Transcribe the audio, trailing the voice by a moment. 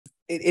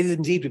it is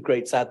indeed with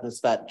great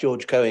sadness that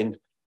George Cohen,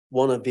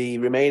 one of the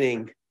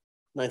remaining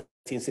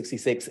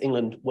 1966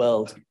 England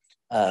World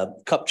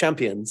Cup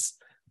champions,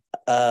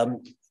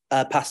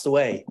 passed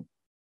away.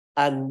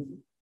 And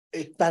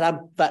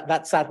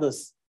that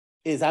sadness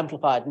is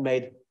amplified and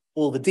made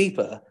all the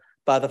deeper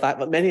by the fact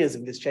that many of us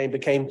in this chamber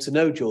came to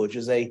know George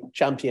as a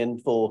champion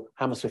for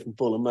Hammersmith and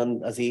Fulham,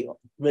 and as he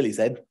really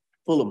said,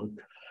 Fulham.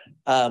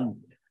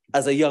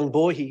 As a young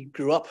boy, he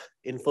grew up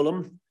in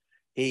Fulham.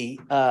 He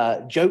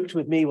joked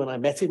with me when I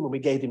met him, when we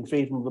gave him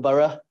freedom of the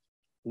borough,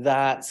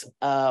 that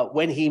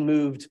when he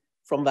moved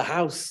from the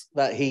house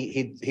that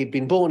he'd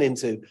been born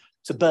into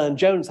to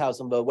Burne-Jones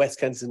House on the West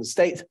Kensington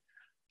estate,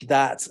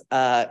 that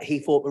he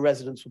thought the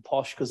residents were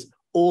posh because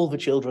all the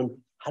children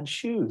had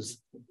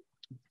shoes.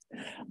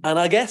 And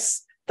I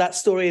guess that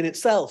story in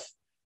itself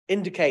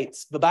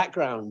indicates the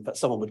background that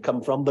someone would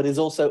come from, but is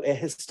also a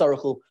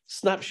historical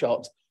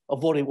snapshot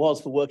of what it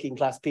was for working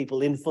class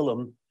people in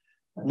Fulham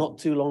not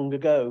too long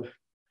ago.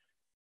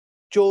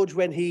 George,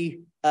 when he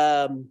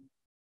was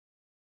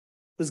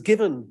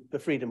given the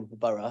freedom of the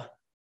borough,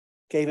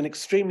 gave an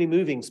extremely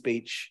moving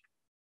speech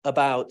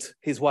about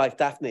his wife,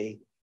 Daphne,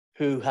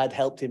 who had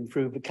helped him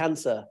through the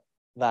cancer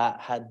that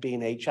had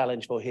been a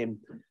challenge for him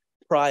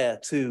prior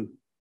to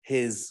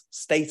his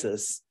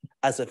status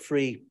as a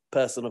free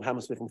person of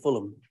Hammersmith and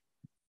Fulham.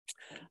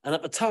 And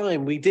at the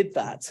time we did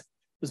that, it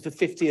was the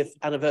 50th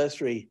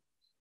anniversary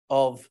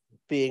of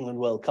the England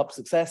World Cup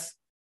success.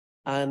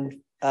 And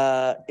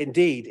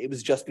indeed, it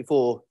was just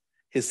before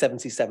his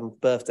 77th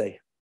birthday.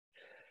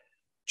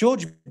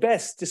 George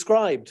best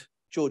described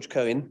George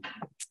Cohen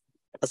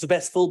as the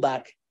best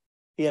fullback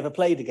he ever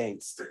played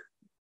against.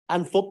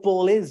 And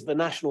football is the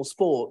national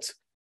sport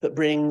that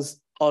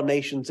brings our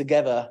nation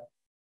together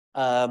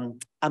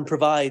and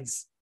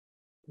provides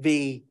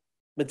the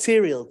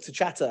material to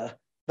chatter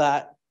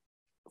that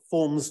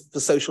forms the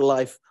social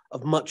life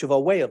of much of our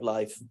way of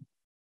life.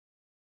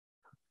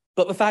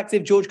 But the fact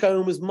is, George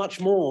Cohen was much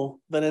more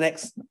than an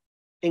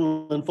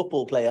ex-England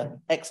football player,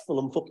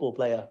 ex-Fulham football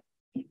player.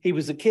 He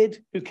was a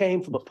kid who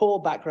came from a poor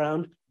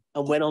background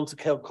and went on to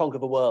conquer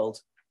the world.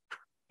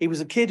 He was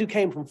a kid who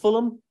came from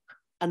Fulham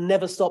and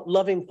never stopped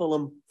loving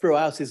Fulham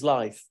throughout his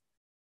life.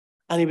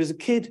 And he was a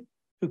kid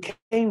who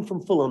came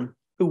from Fulham,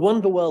 who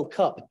won the World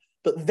Cup,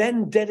 but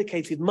then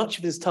dedicated much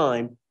of his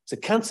time to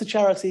cancer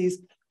charities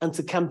and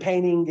to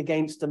campaigning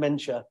against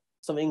dementia,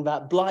 something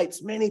that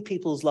blights many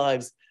people's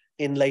lives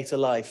in later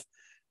life.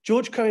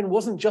 George Cohen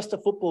wasn't just a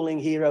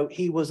footballing hero,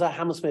 he was a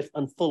Hammersmith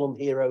and Fulham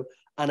hero,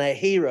 and a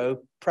hero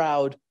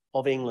proud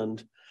of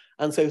England.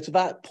 And so to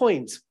that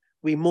point,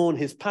 we mourn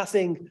his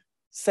passing,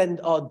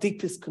 send our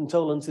deepest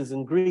condolences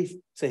and grief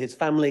to his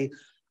family,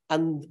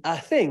 and I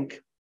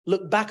think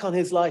look back on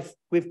his life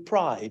with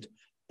pride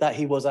that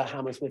he was a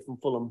Hammersmith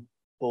and Fulham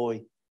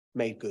boy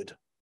made good.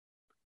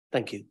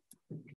 Thank you.